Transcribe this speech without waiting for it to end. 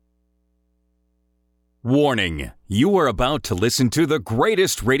Warning, you are about to listen to the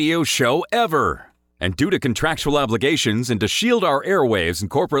greatest radio show ever. And due to contractual obligations and to shield our airwaves and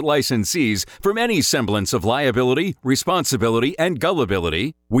corporate licensees from any semblance of liability, responsibility, and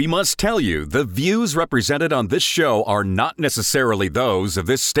gullibility, we must tell you the views represented on this show are not necessarily those of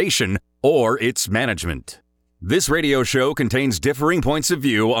this station or its management. This radio show contains differing points of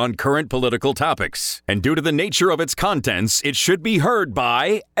view on current political topics, and due to the nature of its contents, it should be heard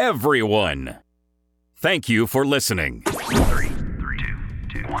by everyone. Thank you for listening. 3,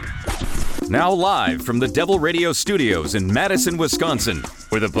 2, 1. Now live from the Devil Radio Studios in Madison, Wisconsin,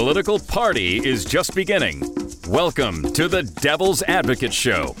 where the political party is just beginning. Welcome to the Devil's Advocate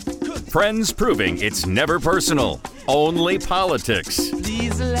Show. Friends proving it's never personal, only politics.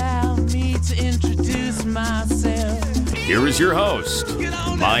 Please allow me to introduce myself. Here is your host,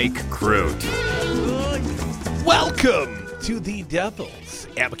 Mike Crute. Welcome to the Devil's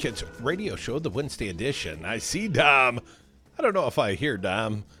Advocates Radio Show, the Wednesday edition. I see Dom. I don't know if I hear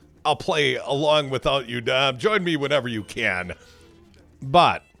Dom. I'll play along without you, Dom. Join me whenever you can.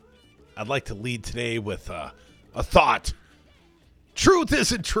 But I'd like to lead today with a thought. Truth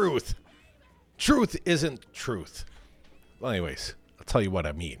isn't truth. Truth isn't truth. Well, anyways, I'll tell you what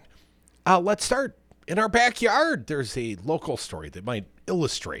I mean. Let's start in our backyard. There's a local story that might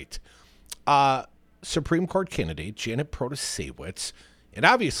illustrate. Supreme Court candidate Janet Protasewicz, and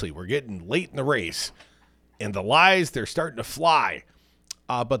obviously we're getting late in the race, and the lies, they're starting to fly.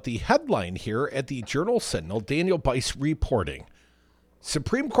 But the headline here at the Journal-Sentinel, Daniel Bice reporting,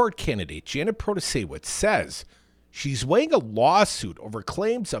 Supreme Court candidate Janet Protasewicz says she's weighing a lawsuit over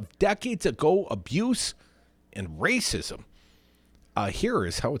claims of decades ago abuse and racism. Here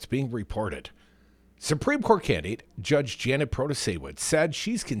is how it's being reported. Supreme Court candidate Judge Janet Protasewicz said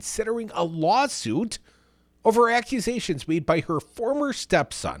she's considering a lawsuit over accusations made by her former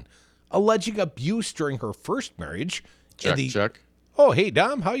stepson alleging abuse during her first marriage. Check. Oh, hey,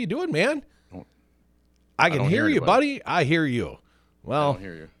 Dom, how you doing, man? I can hear you, buddy. I hear you. Well, I don't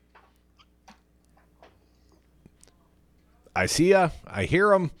hear you. I see ya. I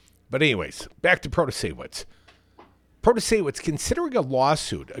hear him. But anyways, back to Protasewicz. Protasewicz considering a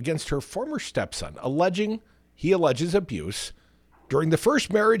lawsuit against her former stepson he alleges abuse during the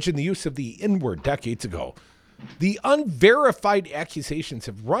first marriage and the use of the N-word decades ago. The unverified accusations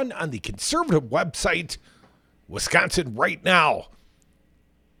have run on the conservative website Wisconsin Right Now.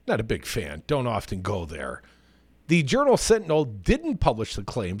 Not a big fan. Don't often go there. The Journal-Sentinel didn't publish the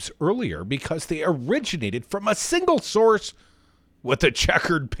claims earlier because they originated from a single source with a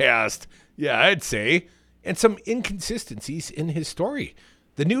checkered past. Yeah, I'd say. And some inconsistencies in his story.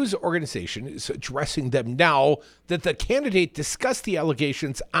 The news organization is addressing them now that the candidate discussed the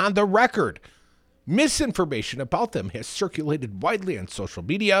allegations on the record. Misinformation about them has circulated widely on social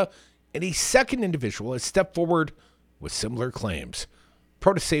media, and a second individual has stepped forward with similar claims.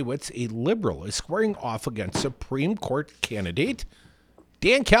 Protasewicz, a liberal, is squaring off against Supreme Court candidate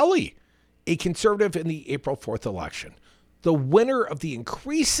Dan Kelly, a conservative in the April 4th election. The winner of the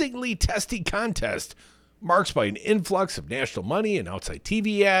increasingly testy contest, marked by an influx of national money and outside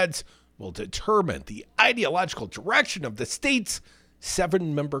TV ads, will determine the ideological direction of the state's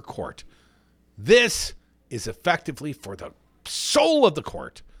 7-member court. This is effectively for the soul of the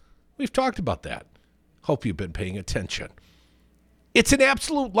court. We've talked about that. Hope you've been paying attention. It's an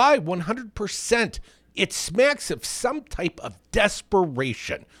absolute lie, 100%. It smacks of some type of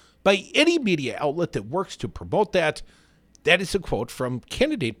desperation by any media outlet that works to promote that. That is a quote from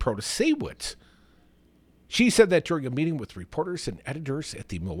candidate Protasewicz. She said that during a meeting with reporters and editors at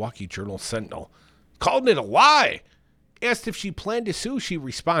the Milwaukee Journal-Sentinel. Called it a lie. Asked if she planned to sue, she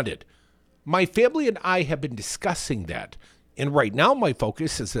responded, "My family and I have been discussing that, and right now my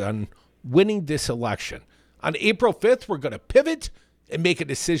focus is on winning this election. On April 5th, we're going to pivot and make a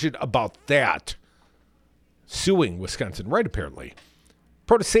decision about that." Suing Wisconsin Right, apparently.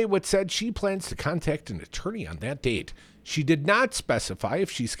 Protasewicz said she plans to contact an attorney on that date. She did not specify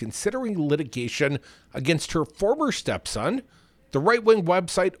if she's considering litigation against her former stepson, the right-wing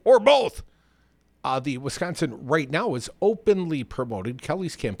website, or both. The Wisconsin Right Now has openly promoted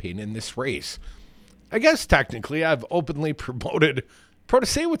Kelly's campaign in this race. I guess technically I've openly promoted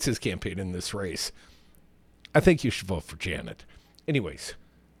Protasewicz's campaign in this race. I think you should vote for Janet. Anyways,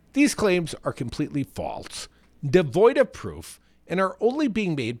 these claims are completely false, devoid of proof, and are only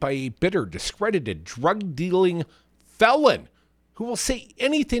being made by a bitter, discredited, drug-dealing felon who will say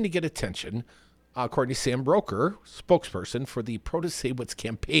anything to get attention, according to Sam Broker, spokesperson for the Protasewicz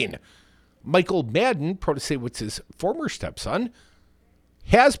campaign. Michael Madden, Protasewicz's former stepson,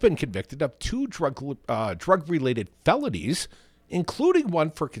 has been convicted of 2 drug-related felonies, including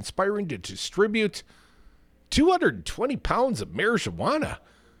one for conspiring to distribute 220 pounds of marijuana.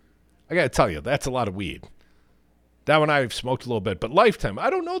 I got to tell you, that's a lot of weed. That one I've smoked a little bit, but lifetime, I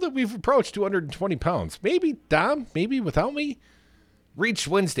don't know that we've approached 220 pounds. Maybe, Dom, maybe without me. Reached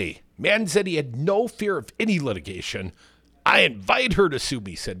Wednesday. Madden said he had no fear of any litigation. I invite her to sue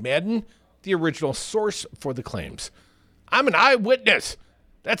me, said Madden, the original source for the claims. I'm an eyewitness.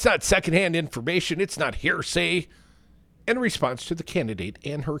 That's not secondhand information. It's not hearsay. In response to the candidate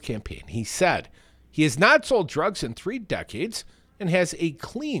and her campaign, he said he has not sold drugs in 3 decades and has a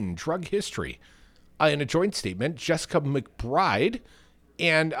clean drug history. In a joint statement, Jessica McBride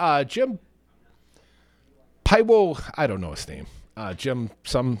and Jim Pywo, I don't know his name, Jim,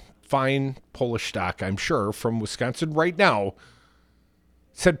 some fine Polish stock, I'm sure, from Wisconsin right now,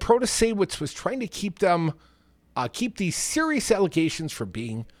 said Protasewicz was trying to keep these serious allegations from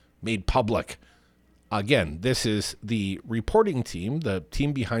being made public. Again, this is the reporting team, the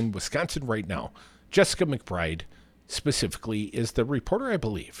team behind Wisconsin right now. Jessica McBride specifically is the reporter, I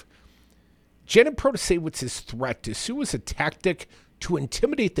believe. Janet Protasewicz's threat to sue is a tactic to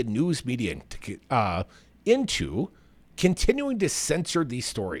intimidate the news media into continuing to censor these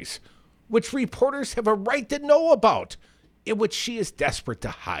stories, which reporters have a right to know about, in which she is desperate to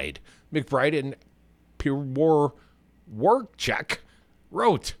hide. McBride and Workcheck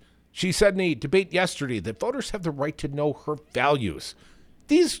wrote, she said in a debate yesterday that voters have the right to know her values.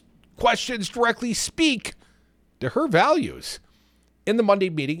 These questions directly speak to her values. In the Monday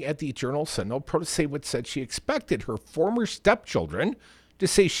meeting at the Journal-Sentinel, Protasewicz said she expected her former stepchildren to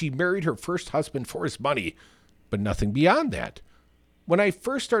say she married her first husband for his money, but nothing beyond that. When I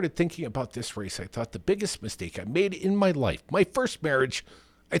first started thinking about this race, I thought the biggest mistake I made in my life, my first marriage,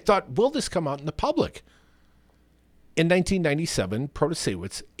 I thought, will this come out in the public? In 1997,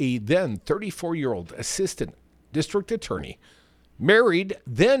 Protasewicz, a then 34-year-old assistant district attorney, married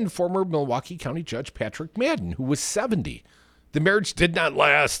then former Milwaukee County Judge Patrick Madden, who was 70. The marriage did not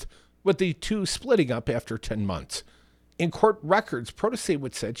last, with the two splitting up after 10 months. In court records,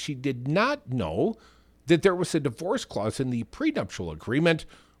 Protasewicz said she did not know that there was a divorce clause in the prenuptial agreement,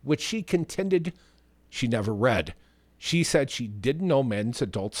 which she contended she never read. She said she didn't know Madden's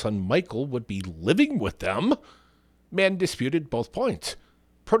adult son Michael would be living with them. Madden disputed both points.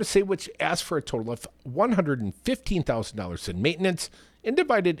 Protasewicz asked for a total of $115,000 in maintenance and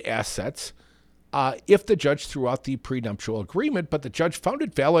divided assets if the judge threw out the prenuptial agreement, but the judge found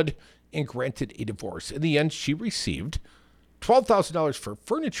it valid and granted a divorce. In the end, she received $12,000 for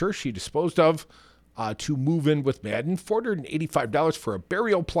furniture she disposed of to move in with Madden, $485 for a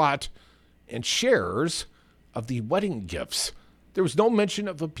burial plot, and shares of the wedding gifts. There was no mention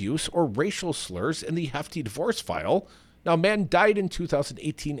of abuse or racial slurs in the hefty divorce file. Now, Madden died in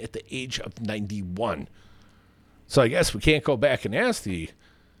 2018 at the age of 91. So I guess we can't go back and ask the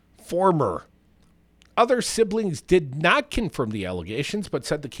former. Other siblings did not confirm the allegations, but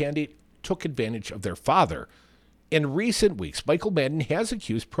said the candidate took advantage of their father. In recent weeks, Michael Madden has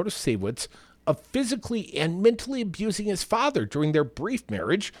accused Protasewicz of physically and mentally abusing his father during their brief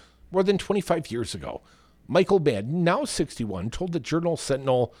marriage more than 25 years ago. Michael Madden, now 61, told the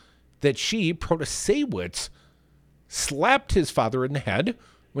Journal-Sentinel that she, Protasewicz, slapped his father in the head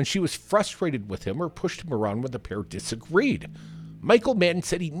when she was frustrated with him or pushed him around when the pair disagreed. Michael Madden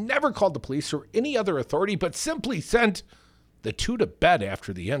said he never called the police or any other authority, but simply sent the two to bed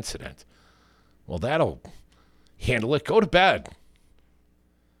after the incident. Well, that'll handle it. Go to bed.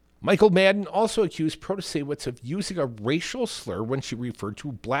 Michael Madden also accused Protasewicz of using a racial slur when she referred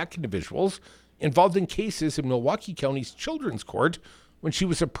to black individuals involved in cases in Milwaukee County's Children's Court when she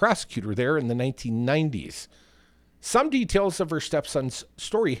was a prosecutor there in the 1990s. Some details of her stepson's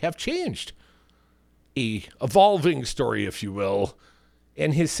story have changed. A evolving story, if you will,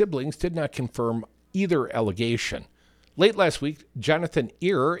 and his siblings did not confirm either allegation. Late last week, Jonathan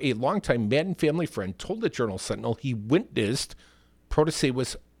Ear, a longtime Madden family friend, told the Journal-Sentinel he witnessed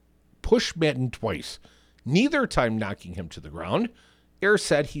Protasewicz push Madden twice, neither time knocking him to the ground. Ear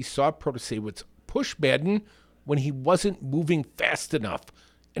said he saw Protasewicz push Madden when he wasn't moving fast enough,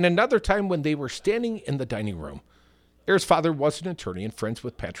 and another time when they were standing in the dining room. Ear's father was an attorney and friends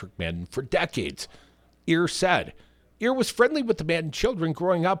with Patrick Madden for decades. Ear said Ear was friendly with the Madden children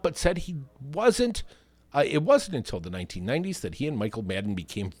growing up, but said he wasn't. It wasn't until the 1990s that he and Michael Madden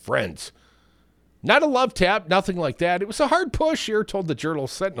became friends. Not a love tap, nothing like that. It was a hard push, Ear told the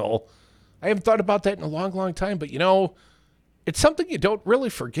Journal-Sentinel. I haven't thought about that in a long, long time, but it's something you don't really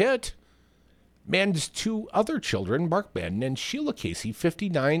forget. Madden's two other children, Mark Madden and Sheila Casey,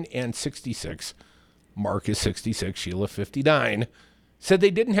 59 and 66. Mark is 66, Sheila 59, said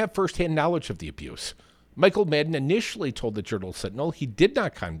they didn't have firsthand knowledge of the abuse. Michael Madden initially told the Journal-Sentinel he did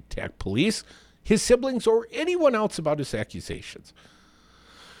not contact police his siblings, or anyone else about his accusations.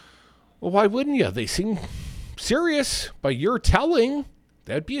 Well, why wouldn't you? They seem serious. By your telling,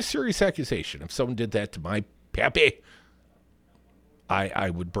 that'd be a serious accusation. If someone did that to my pappy, I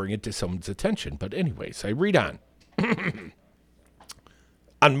would bring it to someone's attention. But anyways, I read on.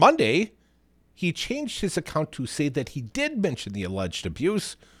 On Monday, he changed his account to say that he did mention the alleged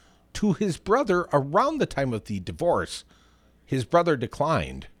abuse to his brother around the time of the divorce. His brother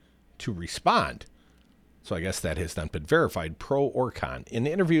declined to respond. So I guess that has not been verified, pro or con. In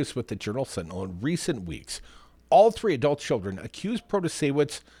interviews with the Journal-Sentinel in recent weeks, all three adult children accused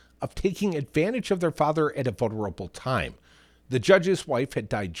Protasewicz of taking advantage of their father at a vulnerable time. The judge's wife had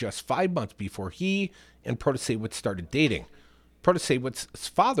died just 5 months before he and Protasewicz started dating. Protasewicz's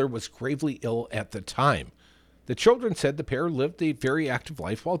father was gravely ill at the time. The children said the pair lived a very active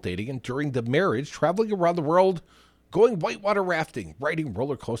life while dating, and during the marriage, traveling around the world, going whitewater rafting, riding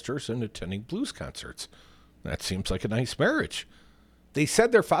roller coasters, and attending blues concerts. That seems like a nice marriage. They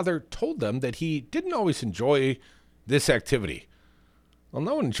said their father told them that he didn't always enjoy this activity. Well,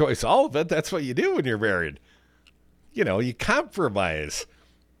 no one enjoys all of it. That's what you do when you're married. You know, you compromise.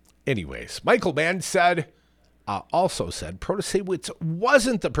 Anyways, Michael Mann also said Protasewicz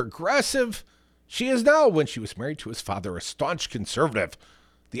wasn't the progressive she is now when she was married to his father, a staunch conservative.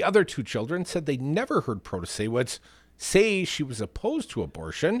 The other two children said they never heard Protasewicz say she was opposed to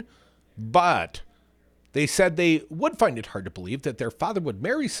abortion, but they said they would find it hard to believe that their father would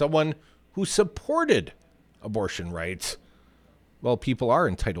marry someone who supported abortion rights. Well, people are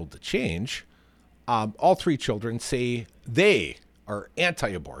entitled to change. All three children say they are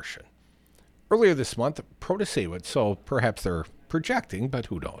anti-abortion. Earlier this month, Protasewicz, so perhaps they're projecting, but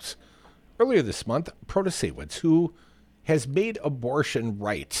who knows? Earlier this month, Protasewicz, who has made abortion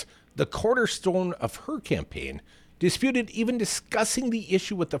rights the cornerstone of her campaign, disputed even discussing the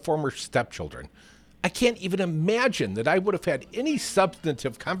issue with the former stepchildren. I can't even imagine that I would have had any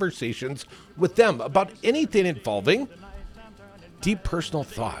substantive conversations with them about anything involving deep personal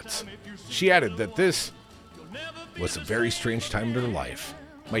thoughts. She added that this was a very strange time in her life.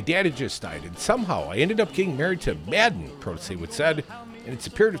 My dad had just died, and somehow I ended up getting married to Madden, Protasewicz said, and it's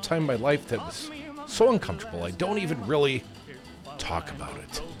a period of time in my life that was so uncomfortable I don't even really talk about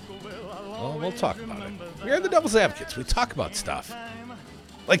it. Well, we'll talk about it. We're the Devil's Advocates. We talk about stuff.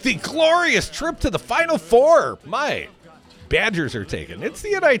 Like the glorious trip to the Final Four. My Badgers are taken. It's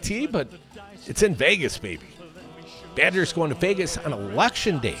the NIT, but it's in Vegas, baby. Badgers going to Vegas on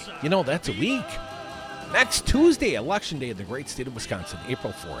Election Day. You know, that's a week. Next Tuesday, Election Day in the great state of Wisconsin,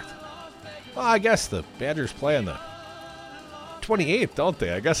 April 4th. Well, I guess the Badgers play on the 28th, don't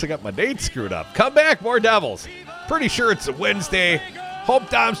they? I guess I got my date screwed up. Come back, more Devils. Pretty sure it's a Wednesday. Hope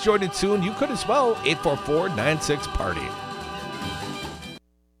Dom's joining soon. You could as well. 844-96-PARTY.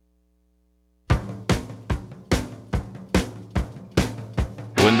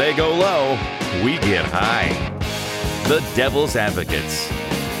 When they go low, we get high. The Devil's Advocates.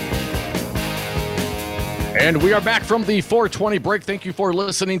 And we are back from the 420 break. Thank you for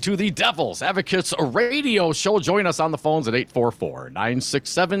listening to the Devil's Advocates radio show. Join us on the phones at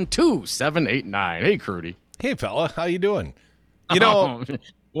 844-967-2789. Hey, Crudy. Hey, fella. How you doing? You know,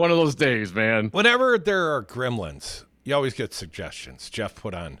 one of those days, man. Whenever there are gremlins, you always get suggestions. Jeff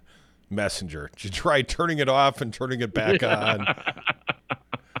put on Messenger. Did you try turning it off and turning it back on?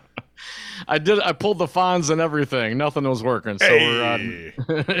 I did. I pulled the Fonz and everything. Nothing was working. So we're on.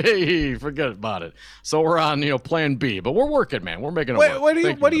 Hey, forget about it. So we're on, plan B. But we're working, man. We're making it work.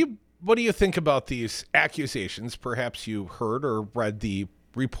 What do you think about these accusations? Perhaps you heard or read the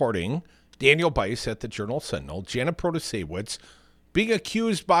reporting. Daniel Bice at the Journal-Sentinel, Janet Protasewicz being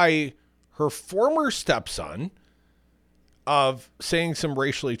accused by her former stepson of saying some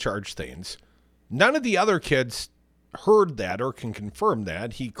racially charged things. None of the other kids heard that or can confirm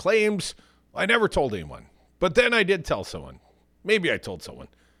that. He claims, I never told anyone, but then I did tell someone. Maybe I told someone.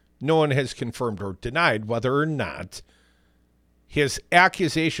 No one has confirmed or denied whether or not his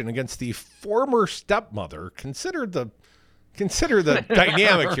accusation against the former stepmother, consider the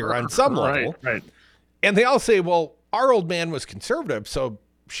dynamic here on some level. Right. And they all say, well, our old man was conservative, so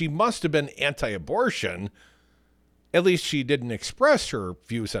she must have been anti-abortion. At least she didn't express her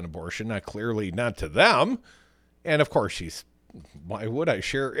views on abortion, not to them. And of course, why would I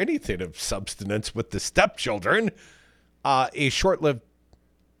share anything of substance with the stepchildren? A short-lived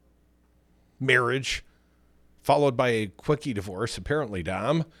marriage followed by a quickie divorce, apparently,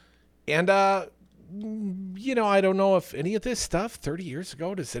 Dom. And, I don't know if any of this stuff 30 years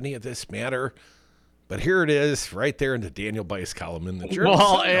ago, does any of this matter? But here it is, right there in the Daniel Bice column in the Journal.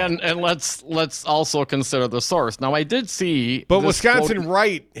 Well, and let's also consider the source. Now, I did see, but Wisconsin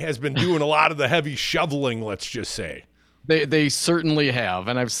Right has been doing a lot of the heavy shoveling. Let's just say they certainly have,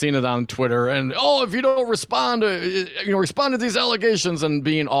 and I've seen it on Twitter. And if you don't respond to these allegations, and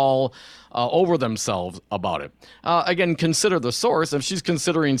being all over themselves about it. Again, consider the source. If she's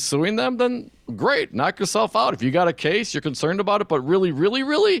considering suing them, then great, knock yourself out. If you got a case, you're concerned about it, but really,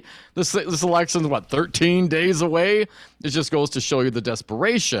 this election's 13 days away. It just goes to show you the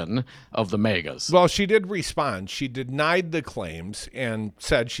desperation of the megas. Well, she did respond. She denied the claims and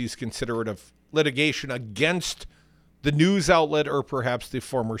said she's considerate of litigation against the news outlet or perhaps the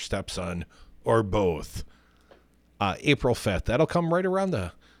former stepson or both. April 5th. That'll come right around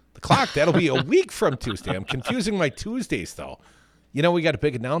the clock. That'll be a week from Tuesday. I'm confusing my Tuesdays, though. We got a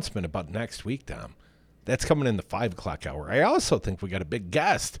big announcement about next week, Dom. That's coming in the 5 o'clock hour. I also think we got a big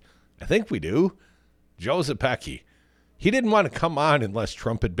guest. I think we do. Joe Zepecki. He didn't want to come on unless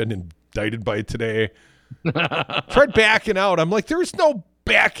Trump had been indicted by today. Tried backing out. I'm like, there's no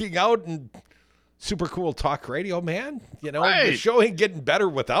backing out in super cool talk radio, man. Right. The show ain't getting better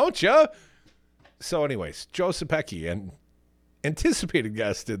without you. So anyways, Joe Zepecki, and anticipated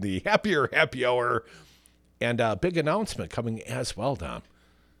guest in the Happier Happy Hour, and a big announcement coming as well, Dom.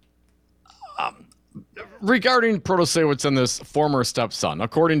 Regarding Protasewicz and this former stepson,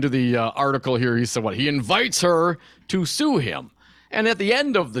 according to the article here, he said he invites her to sue him. And at the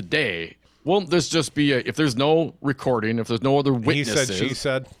end of the day, won't this just be if there's no recording, if there's no other witnesses? He said, she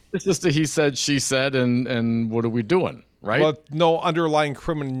said. It's just a he said, she said, and what are we doing, right? Well, no underlying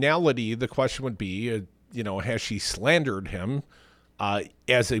criminality. The question would be, has she slandered him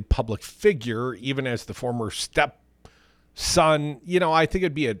as a public figure, even as the former stepson? I think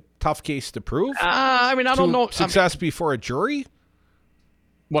it'd be a tough case to prove. I don't know. Success before a jury?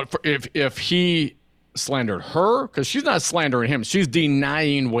 What if he slandered her? Because she's not slandering him. She's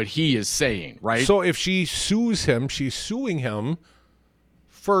denying what he is saying, right? So if she sues him, she's suing him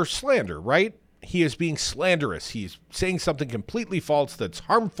for slander, right? He is being slanderous. He's saying something completely false that's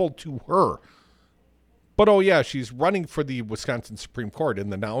harmful to her. But, she's running for the Wisconsin Supreme Court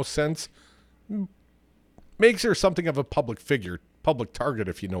in the now sense. Makes her something of a public figure, public target,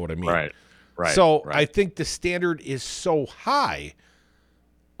 if you know what I mean. Right. So I think the standard is so high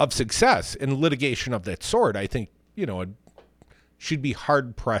of success in litigation of that sort. I think, she'd be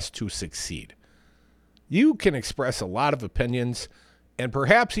hard-pressed to succeed. You can express a lot of opinions and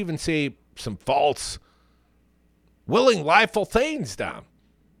perhaps even say some false, willing, lieful things, Dom.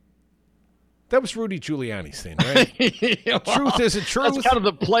 That was Rudy Giuliani's thing, right? Truth isn't truth. That's kind of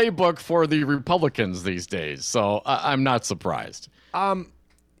the playbook for the Republicans these days, so I'm not surprised.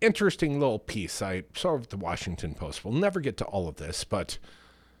 Interesting little piece. I saw at the Washington Post. We'll never get to all of this, but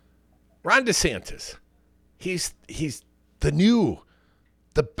Ron DeSantis, he's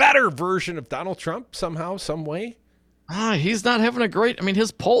the better version of Donald Trump somehow, some way. He's not having a great,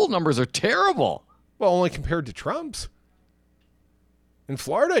 his poll numbers are terrible. Well, only compared to Trump's. In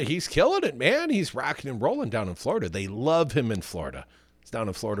Florida, he's killing it, man. He's rocking and rolling down in Florida. They love him in Florida. He's down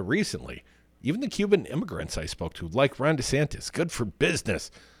in Florida recently. Even the Cuban immigrants I spoke to, like Ron DeSantis, good for business.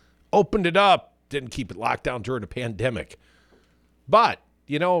 Opened it up, didn't keep it locked down during a pandemic. But,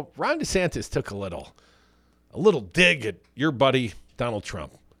 Ron DeSantis took a little dig at your buddy, Donald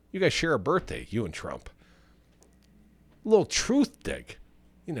Trump. You guys share a birthday, you and Trump. A little truth dig,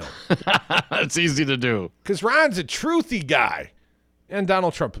 It's easy to do. Because Ron's a truthy guy. And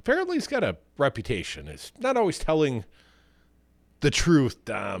Donald Trump apparently has got a reputation as not always telling the truth,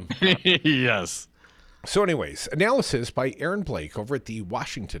 Dom. Yes. So anyways, analysis by Aaron Blake over at the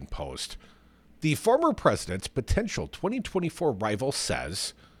Washington Post. The former president's potential 2024 rival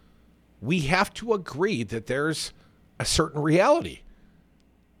says, we have to agree that there's a certain reality.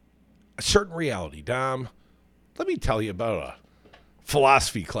 A certain reality, Dom. Let me tell you about a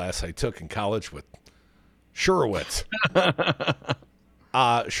philosophy class I took in college with Shurowitz.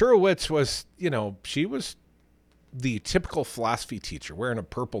 Shurowitz was, she was the typical philosophy teacher wearing a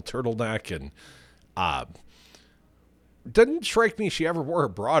purple turtleneck, and didn't strike me she ever wore a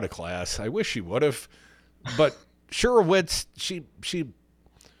bra to class. I wish she would have. But Shurowitz,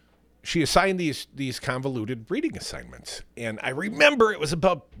 she assigned these convoluted reading assignments. And I remember it was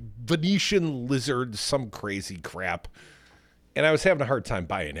about Venetian lizards, some crazy crap. And I was having a hard time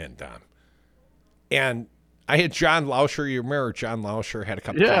buying in, Don. And I had John Lauscher. You remember John Lauscher had a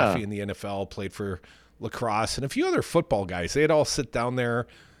cup of coffee in the NFL, played for lacrosse, and a few other football guys. They'd all sit down there,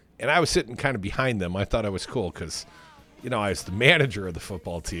 and I was sitting kind of behind them. I thought I was cool because, I was the manager of the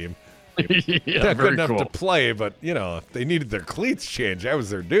football team. Yeah, Not very good enough cool to play, but, if they needed their cleats changed, I was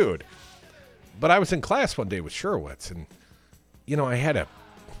their dude. But I was in class one day with Sherwitz, and, I had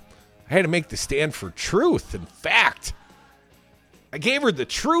to make the stand for truth and fact. I gave her the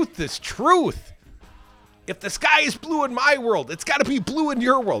truth is truth. If the sky is blue in my world, it's got to be blue in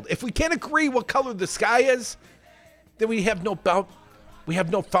your world. If we can't agree what color the sky is, then we have no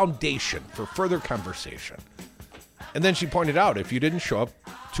foundation for further conversation. And then she pointed out, if you didn't show up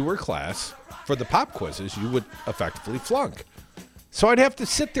to her class for the pop quizzes, you would effectively flunk. So I'd have to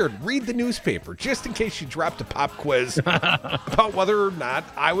sit there and read the newspaper just in case she dropped a pop quiz about whether or not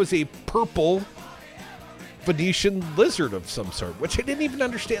I was a purple Venetian lizard of some sort, which I didn't even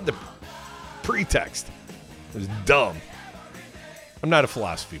understand the pretext. It was dumb. I'm not a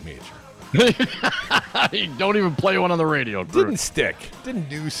philosophy major. You don't even play one on the radio. Didn't stick. Didn't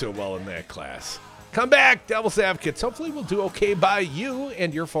do so well in that class. Come back, Devil's Advocates. Hopefully we'll do okay by you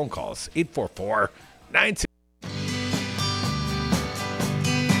and your phone calls. 844-92.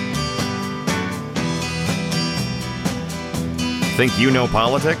 Think you know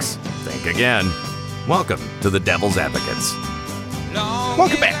politics? Think again. Welcome to the Devil's Advocates.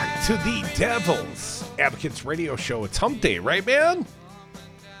 Welcome back to the Devil's Advocates radio show. It's Hump Day, right, man?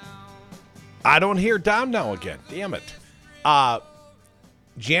 I don't hear Dom now again. Damn it.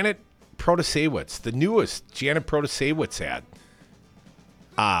 Janet Protasewicz, the newest Janet Protasewicz ad.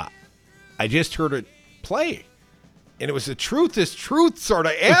 I just heard it play. And it was a truth is truth sort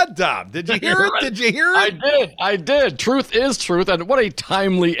of ad, Dom. Did you hear it? Did you hear it? I did. Truth is truth. And what a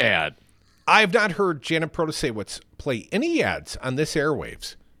timely ad. I have not heard Janet Protasewicz play any ads on this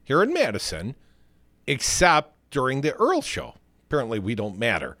airwaves here in Madison, except during the Earl show. Apparently we don't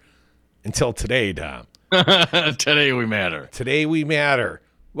matter until today, Dom. Today we matter. Today we matter.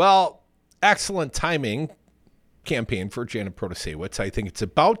 Well, excellent timing campaign for Janet Protasewicz. I think it's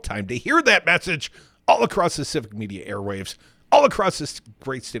about time to hear that message all across the civic media airwaves, all across this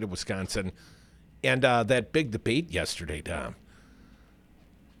great state of Wisconsin, and that big debate yesterday, Dom.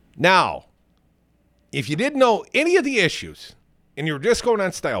 Now, if you didn't know any of the issues and you were just going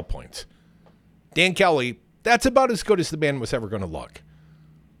on style points, Dan Kelly, that's about as good as the man was ever going to look.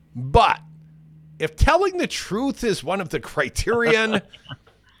 But if telling the truth is one of the criterion,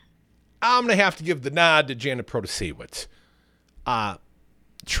 I'm going to have to give the nod to Janet Protasewicz.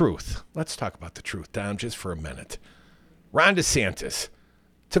 Truth. Let's talk about the truth, Dom, just for a minute. Ron DeSantis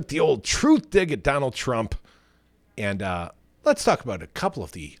took the old truth dig at Donald Trump, and let's talk about a couple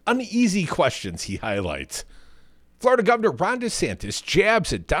of the uneasy questions he highlights. Florida Governor Ron DeSantis'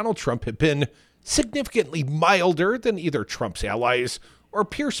 jabs at Donald Trump have been significantly milder than either Trump's allies or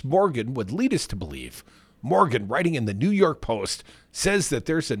Piers Morgan would lead us to believe. Morgan, writing in the New York Post, says that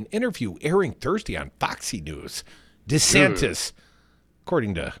there's an interview airing Thursday on Foxy News. DeSantis,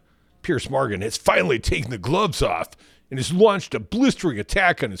 according to Piers Morgan, has finally taken the gloves off and has launched a blistering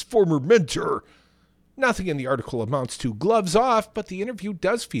attack on his former mentor. Nothing in the article amounts to gloves off, but the interview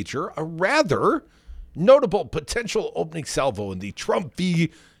does feature a rather notable potential opening salvo in the Trump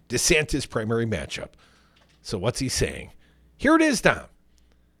v. DeSantis primary matchup. So what's he saying? Here it is, Dom.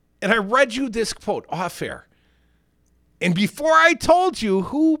 And I read you this quote off air. And before I told you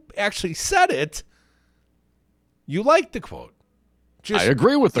who actually said it, you liked the quote. I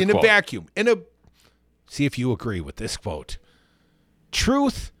agree with the quote. In a vacuum. See if you agree with this quote.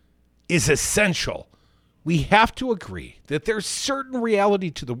 Truth is essential. We have to agree that there's certain reality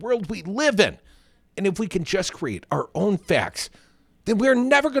to the world we live in. And if we can just create our own facts, then we're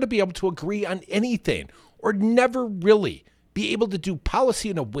never going to be able to agree on anything or never really be able to do policy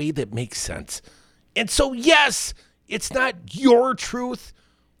in a way that makes sense. And so, yes, it's not your truth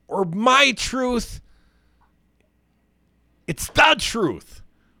or my truth. It's the truth.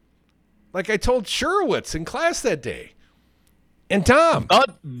 Like I told Sherwitz in class that day. And Tom.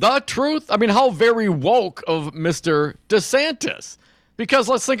 The truth? I mean, how very woke of Mr. DeSantis. Because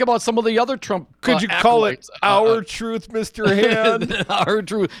let's think about some of the other Trump Could you call it our truth, Mr. Hand? Our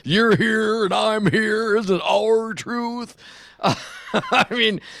truth. You're here and I'm here. Is it our truth? I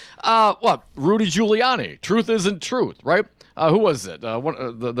mean, what? Rudy Giuliani. Truth isn't truth, right? Who was it?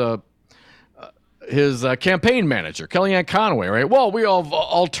 His campaign manager, Kellyanne Conway, right? Well, we have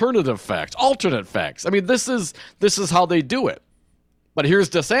alternate facts. I mean, this is how they do it. But here's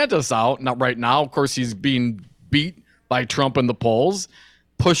DeSantis out right now. Of course, he's being beat by Trump in the polls,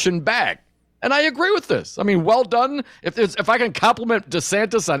 pushing back. And I agree with this. I mean, well done. If I can compliment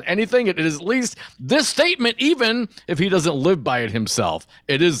DeSantis on anything, it is at least this statement, even if he doesn't live by it himself.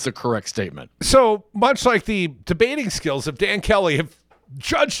 It is the correct statement. So much like the debating skills of Dan Kelly have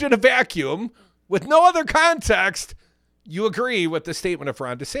judged in a vacuum with no other context, you agree with the statement of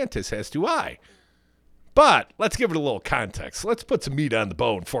Ron DeSantis, as do I. But let's give it a little context. Let's put some meat on the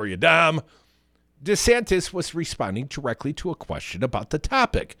bone for you, Dom. DeSantis was responding directly to a question about the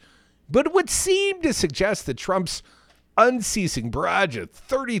topic, but it would seem to suggest that Trump's unceasing barrage of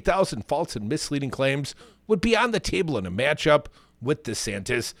 30,000 false and misleading claims would be on the table in a matchup with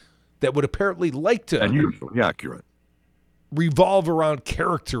DeSantis that would apparently like to unusually accurate revolve around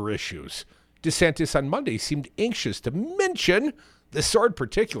character issues. DeSantis on Monday seemed anxious to mention the sordid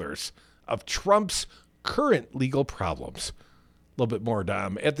particulars of Trump's current legal problems. A little bit more,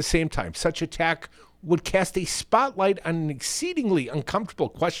 Dom. At the same time, such attack would cast a spotlight on an exceedingly uncomfortable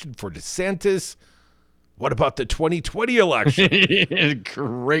question for DeSantis. What about the 2020 election?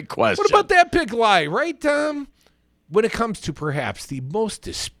 Great question. What about that big lie, right, Dom? When it comes to perhaps the most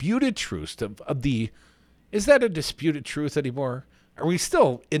disputed truth of the... Is that a disputed truth anymore? Are we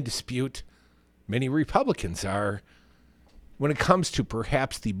still in dispute? Many Republicans are. When it comes to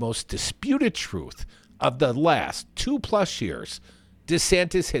perhaps the most disputed truth of the last 2+ years,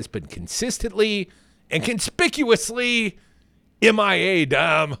 DeSantis has been consistently and conspicuously MIA,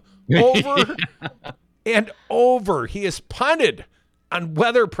 Dom. Over and over. He has punted on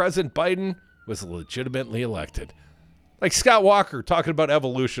whether President Biden was legitimately elected. Like Scott Walker talking about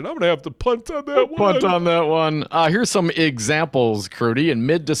evolution. I'm going to have to punt on that one. Punt on that one. Here's some examples, Crudy. In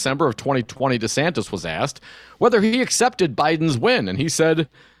mid-December of 2020, DeSantis was asked whether he accepted Biden's win, and he said,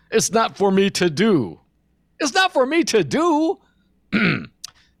 "It's not for me to do." It's not for me to do.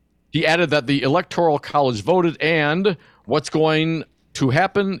 He added that the Electoral College voted, and what's going to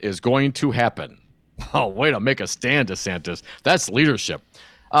happen is going to happen. Oh, way to make a stand, DeSantis. That's leadership.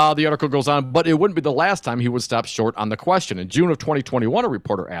 The article goes on, but it wouldn't be the last time he would stop short on the question. In June of 2021, a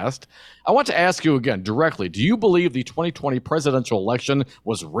reporter asked, "I want to ask you again directly, do you believe the 2020 presidential election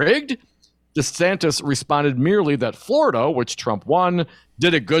was rigged?" DeSantis responded merely that Florida, which Trump won,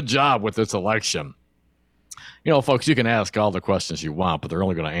 did a good job with its election. You know, folks, you can ask all the questions you want, but they're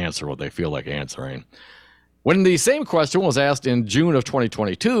only going to answer what they feel like answering. When the same question was asked in June of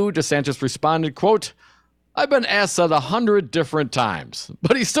 2022, DeSantis responded, quote, "I've been asked that 100 different times,"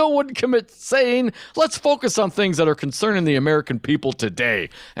 but he still wouldn't commit, saying, "Let's focus on things that are concerning the American people today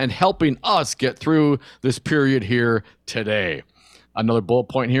and helping us get through this period here today." Another bullet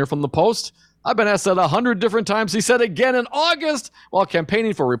point here from the Post. "I've been asked that 100 different times," he said again in August while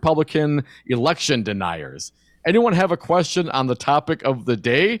campaigning for Republican election deniers. Anyone have a question on the topic of the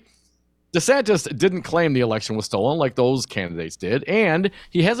day? DeSantis didn't claim the election was stolen like those candidates did, and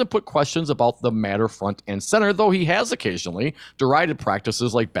he hasn't put questions about the matter front and center, though he has occasionally derided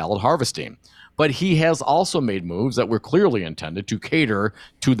practices like ballot harvesting. But he has also made moves that were clearly intended to cater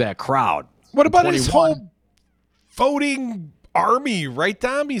to that crowd. What about his whole voting army, right,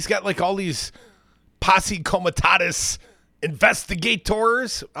 Dom? He's got like all these posse comitatus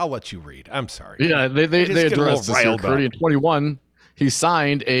investigators. I'll let you read. I'm sorry. Yeah, they addressed this here. In 21, he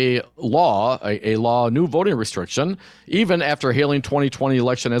signed a new voting restriction, even after hailing 2020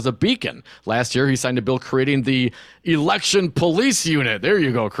 election as a beacon. Last year, he signed a bill creating the Election Police Unit. There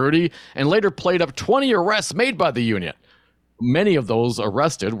you go, Crudy. And later played up 20 arrests made by the unit. Many of those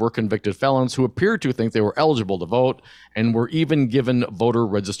arrested were convicted felons who appeared to think they were eligible to vote and were even given voter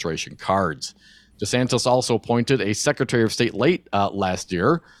registration cards. DeSantis also appointed a Secretary of State late last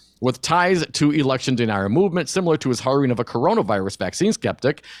year with ties to election denier movement, similar to his hiring of a coronavirus vaccine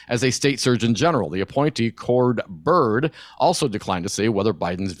skeptic as a state surgeon general. The appointee, Cord Bird, also declined to say whether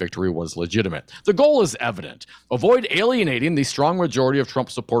Biden's victory was legitimate. The goal is evident. Avoid alienating the strong majority of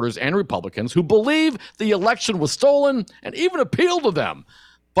Trump supporters and Republicans who believe the election was stolen and even appeal to them.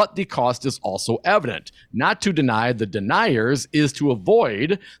 But the cost is also evident. Not to deny the deniers is to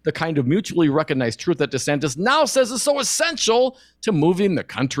avoid the kind of mutually recognized truth that DeSantis now says is so essential to moving the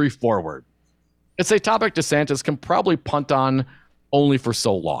country forward. It's a topic DeSantis can probably punt on only for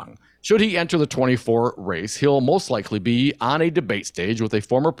so long. Should he enter the 24 race, he'll most likely be on a debate stage with a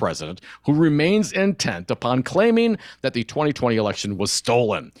former president who remains intent upon claiming that the 2020 election was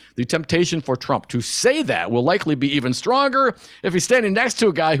stolen. The temptation for Trump to say that will likely be even stronger if he's standing next to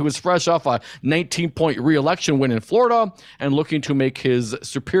a guy who is fresh off a 19-point re-election win in Florida and looking to make his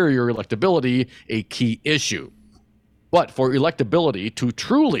superior electability a key issue. But for electability to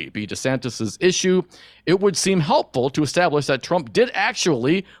truly be DeSantis' issue, it would seem helpful to establish that Trump did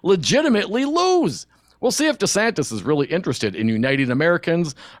actually legitimately lose. We'll see if DeSantis is really interested in uniting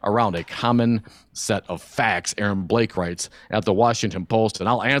Americans around a common set of facts, Aaron Blake writes at the Washington Post, and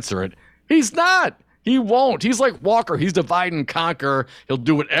I'll answer it. He's not. He won't. He's like Walker. He's divide and conquer. He'll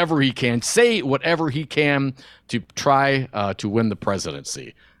do whatever he can, say whatever he can to try to win the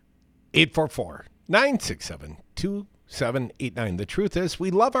presidency. 844-967-2789. The truth is,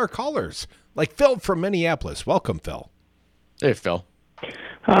 we love our callers, like Phil from Minneapolis. Welcome, Phil. Hey, Phil.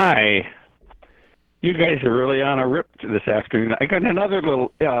 Hi. You guys are really on a rip this afternoon. I got another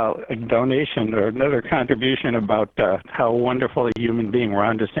little donation or another contribution about how wonderful a human being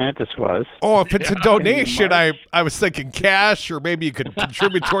Ron DeSantis was. Oh, if it's a donation, I was thinking cash, or maybe you could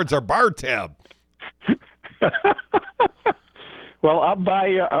contribute towards our bar tab. Well, I'll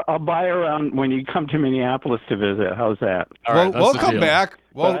buy around when you come to Minneapolis to visit. How's that? All right, We'll come back.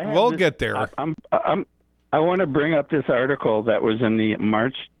 We'll get there. I want to bring up this article that was in the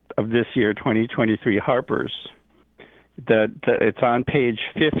March of this year, 2023 Harper's. It's on page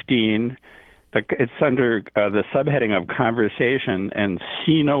 15. It's under the subheading of conversation and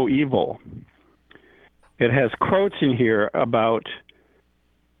see no evil. It has quotes in here about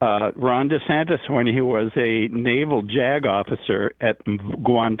Ron DeSantis when he was a naval JAG officer at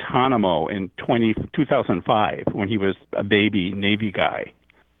Guantanamo in 2005 when he was a baby Navy guy.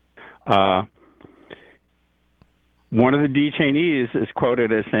 One of the detainees is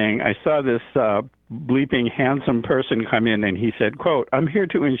quoted as saying, I saw this bleeping handsome person come in and he said, quote, I'm here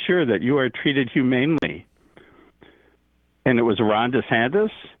to ensure that you are treated humanely. And it was Ron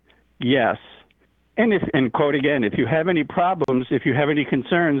DeSantis? Yes. And quote again, if you have any problems, if you have any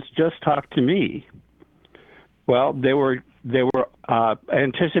concerns, just talk to me. Well, they were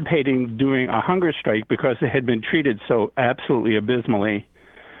anticipating doing a hunger strike because they had been treated so absolutely abysmally.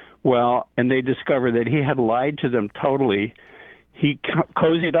 Well, and they discovered that he had lied to them totally. He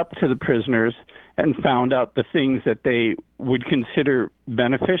cozied up to the prisoners and found out the things that they would consider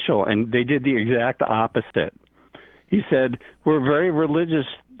beneficial, and they did the exact opposite. He said, we're very religious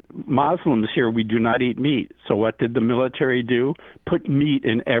Muslims here. We do not eat meat. So what did the military do? Put meat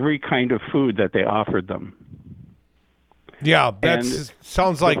in every kind of food that they offered them. Yeah, that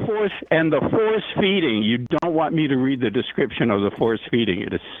sounds like... The force feeding, you don't want me to read the description of the force feeding.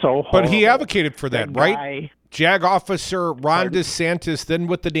 It is so horrible. But he advocated for that, right? JAG officer Ron DeSantis, then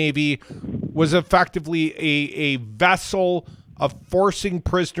with the Navy, was effectively a vessel of forcing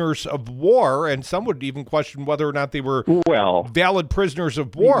prisoners of war, and some would even question whether or not they were valid prisoners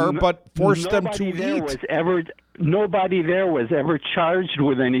of war, but forced them to eat. Nobody there was ever charged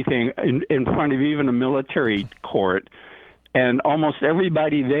with anything in front of even a military court. And almost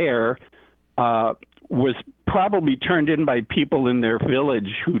everybody there was probably turned in by people in their village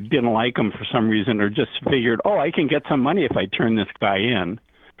who didn't like him for some reason or just figured, I can get some money if I turn this guy in.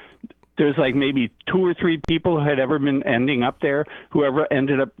 There's like maybe 2 or 3 people who had ever been ending up there who ever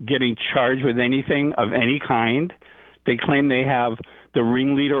ended up getting charged with anything of any kind. They claim they have the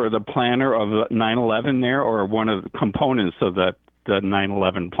ringleader or the planner of 9/11 there or one of the components of the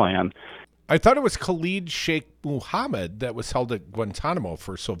 9/11 plan. I thought it was Khalid Sheikh Mohammed that was held at Guantanamo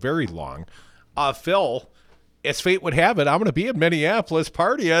for so very long. Phil, as fate would have it, I'm going to be in Minneapolis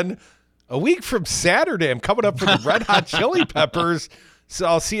partying a week from Saturday. I'm coming up for the Red Hot Chili Peppers, so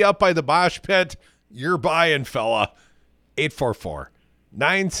I'll see you up by the mosh pit. You're buying, fella.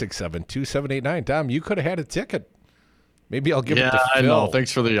 844-967-2789. Dom, you could have had a ticket. Maybe I'll give it to Phil. Yeah, I know.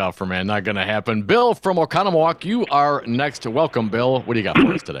 Thanks for the offer, man. Not going to happen. Bill from Oconomowoc, you are next. Welcome, Bill. What do you got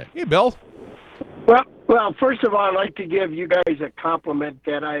for us today? Hey, Bill. Well, first of all, I'd like to give you guys a compliment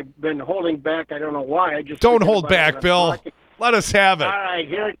that I've been holding back. I don't know why. Don't hold back, Bill. Let us have it. All right,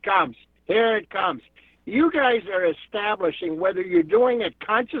 here it comes. You guys are establishing, whether you're doing it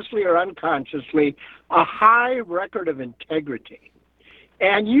consciously or unconsciously, a high record of integrity.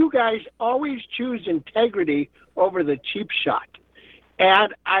 And you guys always choose integrity over the cheap shot.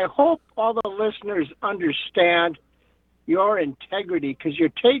 And I hope all the listeners understand your integrity because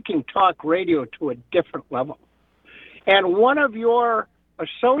you're taking talk radio to a different level. And one of your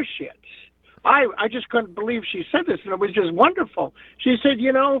associates, I just couldn't believe she said this, and it was just wonderful. She said,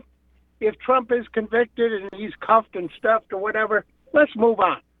 if Trump is convicted and he's cuffed and stuffed or whatever, let's move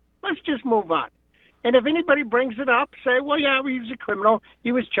on. Let's just move on. And if anybody brings it up, say, well, yeah, he was a criminal.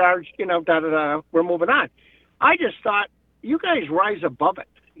 He was charged, da-da-da. We're moving on. I just thought, you guys rise above it.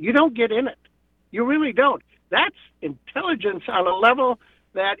 You don't get in it. You really don't. That's intelligence on a level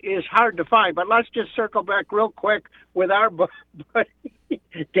that is hard to find. But let's just circle back real quick with our buddy,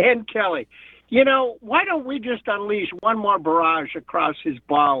 Dan Kelly. Why don't we just unleash one more barrage across his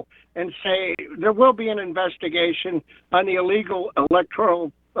bow and say there will be an investigation on the illegal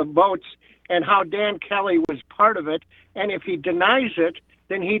electoral votes and how Dan Kelly was part of it. And if he denies it,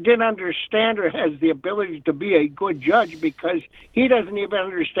 then he didn't understand or has the ability to be a good judge because he doesn't even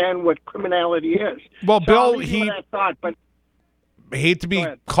understand what criminality is. Well, so Bill, I hate to be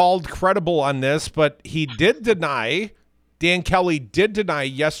called credible on this, but he did deny. Dan Kelly did deny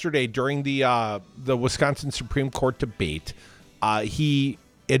yesterday during the Wisconsin Supreme Court debate. He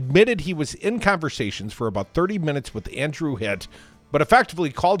admitted he was in conversations for about 30 minutes with Andrew Hitt but effectively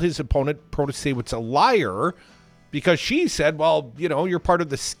called his opponent, Protasewicz, a liar because she said, well, you're part of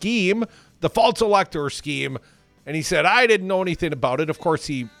the scheme, the false elector scheme. And he said, I didn't know anything about it. Of course,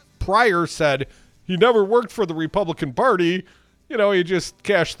 he prior said he never worked for the Republican Party. He just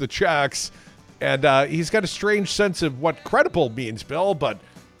cashed the checks. And he's got a strange sense of what credible means, Bill, but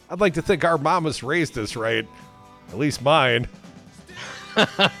I'd like to think our mamas raised us right. At least mine.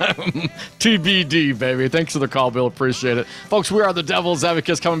 TBD, baby. Thanks for the call, Bill. Appreciate it. Folks, we are the Devil's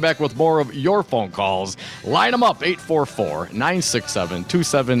Advocates, coming back with more of your phone calls. Line them up,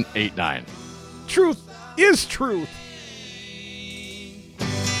 844-967-2789. Truth is truth.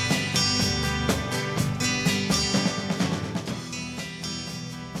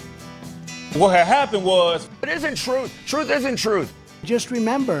 What had happened was, it isn't truth. Truth isn't truth. Just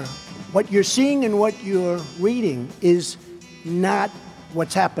remember, what you're seeing and what you're reading is not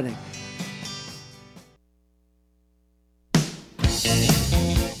what's happening.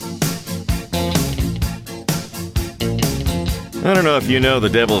 I don't know if you know the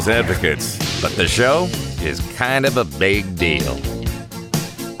Devil's Advocates, but the show is kind of a big deal.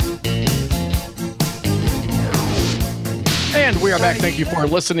 And we are back. Thank you for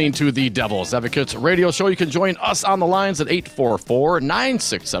listening to the Devil's Advocates radio show. You can join us on the lines at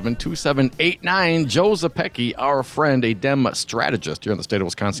 844-967-2789. Joe Zepecki, our friend, a Dem strategist here in the state of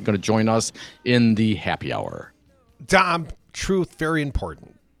Wisconsin, going to join us in the happy hour. Dom, truth, very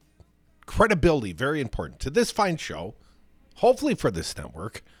important. Credibility, very important to this fine show. Hopefully for this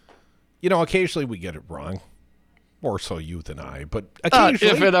network. Occasionally we get it wrong. More so you than I, but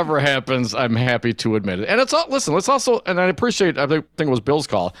occasionally. If it ever happens, I'm happy to admit it. And it's all, listen, let's also, and I appreciate, I think it was Bill's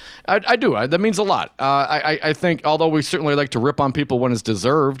call. I do. That means a lot. I think, although we certainly like to rip on people when it's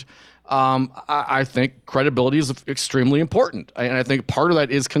deserved, I think credibility is extremely important. And I think part of that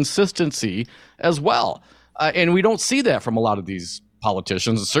is consistency as well. And we don't see that from a lot of these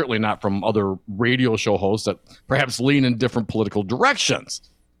politicians, certainly not from other radio show hosts that perhaps lean in different political directions.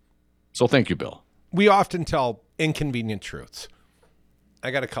 So thank you, Bill. We often tell inconvenient truths.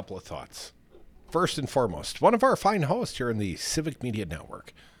 I got a couple of thoughts. First and foremost, one of our fine hosts here in the Civic Media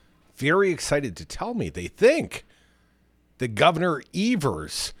Network, very excited to tell me they think that Governor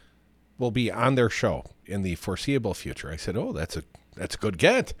Evers will be on their show in the foreseeable future. I said, oh, that's a good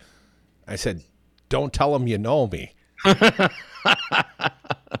get. I said, don't tell him you know me.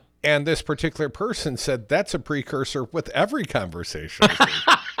 And this particular person said, that's a precursor with every conversation.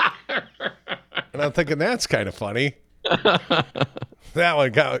 And I'm thinking that's kind of funny. That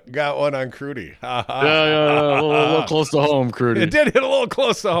one got one on Crudy. Yeah, a little close to home, Crudy. It did hit a little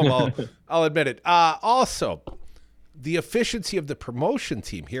close to home. I'll admit it. Also, the efficiency of the promotion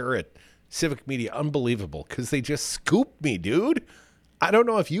team here at Civic Media, unbelievable, because they just scooped me, dude. I don't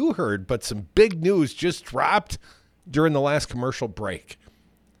know if you heard, but some big news just dropped during the last commercial break.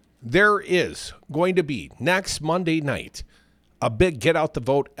 There is going to be next Monday night a big get out the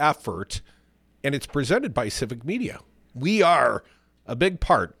vote effort, and it's presented by Civic Media. We are a big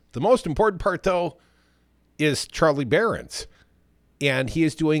part. The most important part, though, is Charlie Barron's, and he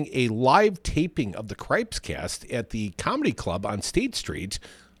is doing a live taping of the Cripes Cast at the Comedy Club on State Street.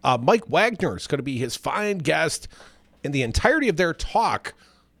 Mike Wagner is going to be his fine guest, and the entirety of their talk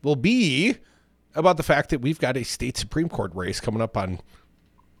will be about the fact that we've got a state Supreme Court race coming up on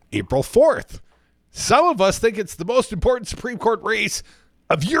April 4th. Some of us think it's the most important Supreme Court race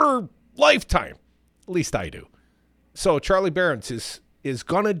of your lifetime. At least I do. So Charlie Barron's is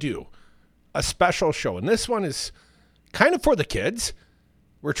going to do a special show. And this one is kind of for the kids.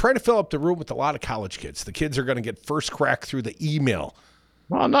 We're trying to fill up the room with a lot of college kids. The kids are going to get first crack through the email.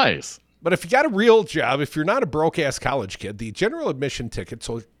 Oh, nice. But if you got a real job, if you're not a broke-ass college kid, the general admission tickets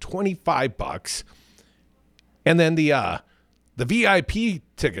are $25. And then the VIP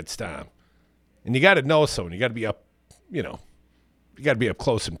tickets, Tom. And you got to know someone. You got to be up, you got to be up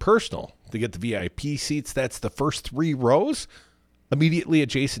close and personal to get the VIP seats. That's the first 3 rows immediately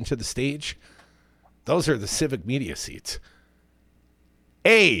adjacent to the stage. Those are the Civic Media seats.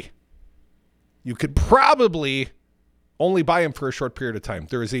 You could probably only buy them for a short period of time.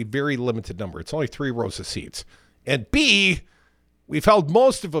 There is a very limited number. It's only 3 rows of seats. And B, we've held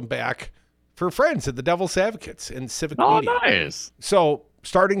most of them back for friends at the Devil's Advocates and Civic Media. Oh, nice. So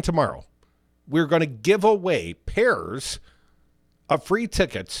starting tomorrow, we're going to give away pairs of free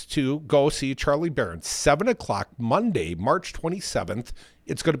tickets to go see Charlie Barron, 7 o'clock Monday, March 27th.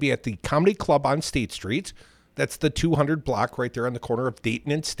 It's going to be at the Comedy Club on State Street. That's the 200 block right there on the corner of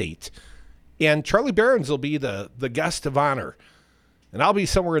Dayton and State. And Charlie Barron's will be the guest of honor. And I'll be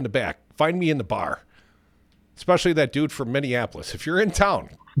somewhere in the back. Find me in the bar. Especially that dude from Minneapolis. If you're in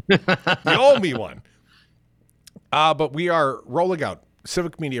town, you owe me one. But we are rolling out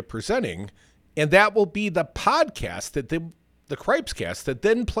Civic Media Presenting, and that will be the podcast that the Cripescast that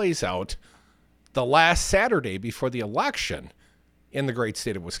then plays out the last Saturday before the election in the great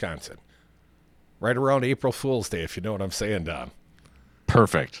state of Wisconsin. Right around April Fool's Day, if you know what I'm saying, Don.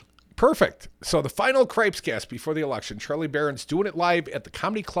 Perfect. So the final Cripescast before the election, Charlie Barron's doing it live at the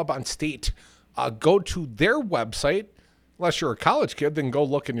Comedy Club on State. Go to their website. Unless you're a college kid, then go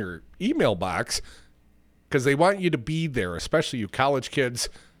look in your email box because they want you to be there, especially you college kids.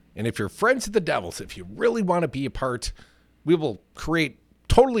 And if you're friends of the Devils, if you really want to be a part, we will create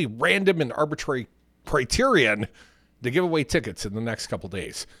totally random and arbitrary criterion to give away tickets in the next couple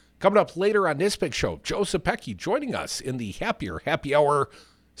days. Coming up later on this big show, Joe Zepecki joining us in the Happier Happy Hour.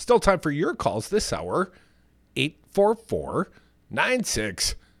 Still time for your calls this hour,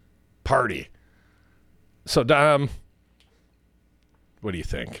 844-96-PARTY. So, Dom, what do you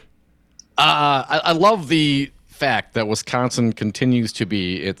think? I love the fact that Wisconsin continues to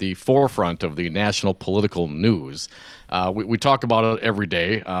be at the forefront of the national political news. We talk about it every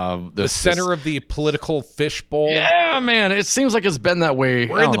day. The center of the political fishbowl. Yeah, man. It seems like it's been that way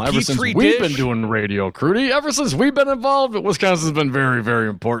ever since we've been doing radio, Crudy. Ever since we've been involved, Wisconsin's been very, very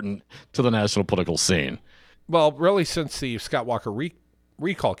important to the national political scene. Well, really since the Scott Walker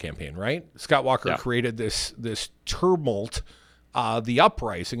recall campaign, right? Scott Walker created this tumult, the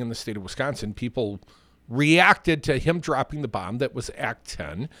uprising in the state of Wisconsin. People reacted to him dropping the bomb that was Act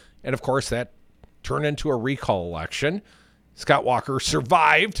 10. And, of course, that turned into a recall election. Scott Walker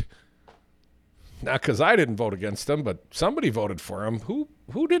survived. Not because I didn't vote against him, but somebody voted for him. Who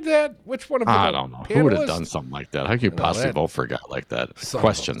did that? Which one of them? I don't know. Who would have done something like that? How could you possibly vote for a guy like that?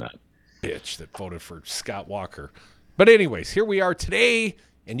 Question that. Bitch that voted for Scott Walker. But anyways, here we are today,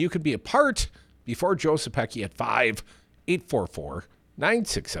 and you can be a part before Joe Zepecki at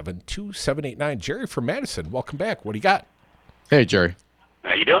 5-844-967-2789. Jerry from Madison, welcome back. What do you got? Hey, Jerry.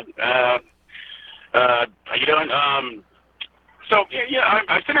 How you doing? How you doing? So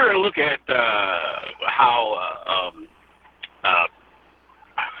I sit here and look at how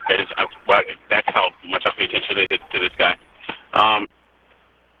that's how much I pay attention to this guy.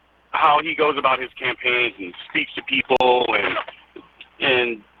 How he goes about his campaigns and speaks to people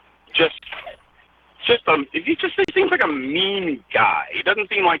and he seems like a mean guy. He doesn't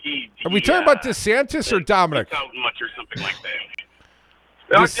seem like he. Are we talking about DeSantis or Dominic? Out much or something like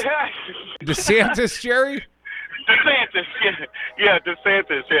that. DeSantis, Jerry? DeSantis,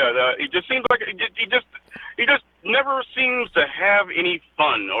 DeSantis, he just seems like he just never seems to have any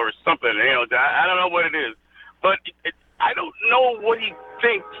fun or something. I don't know what it is, but I don't know what he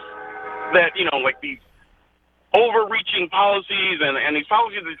thinks that like these overreaching policies and these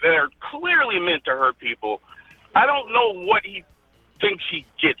policies that are clearly meant to hurt people. I don't know what he thinks he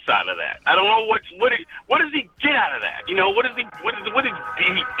gets out of that. I don't know what does he get out of that? What does he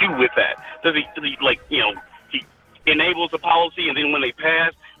do with that? Does he he enables a policy and then when they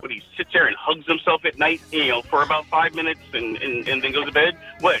pass, when he sits there and hugs himself at night, for about 5 minutes and then goes to bed?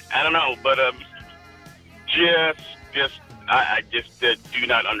 What? I don't know, but I just do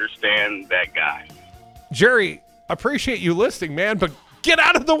not understand that guy. Jerry, appreciate you listening, man, but get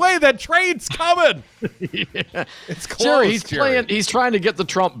out of the way. That train's coming. Yeah. It's close. Jerry, he's trying to get the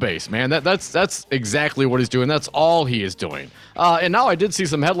Trump base, man. That's exactly what he's doing. That's all he is doing. And now I did see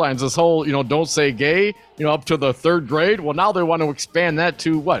some headlines. This whole, don't say gay, up to the 3rd grade. Well, now they want to expand that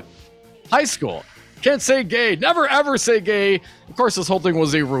to what? High school. Can't say gay. Never, ever say gay. Of course, this whole thing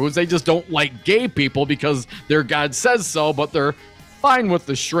was a ruse. They just don't like gay people because their God says so, but they're fine with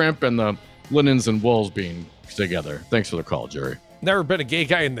the shrimp and the linens and wools being together. Thanks for the call, Jerry. Never been a gay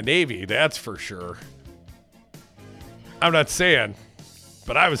guy in the Navy, that's for sure. I'm not saying,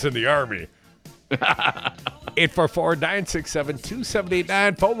 but I was in the Army.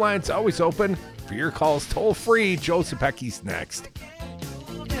 844-967-2789. Phone lines always open for your calls toll free. Joe Zepecki's next.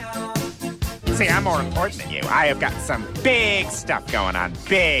 See, I'm more important than you. I have got some big stuff going on.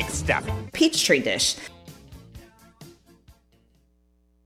 Big stuff. Peachtree dish.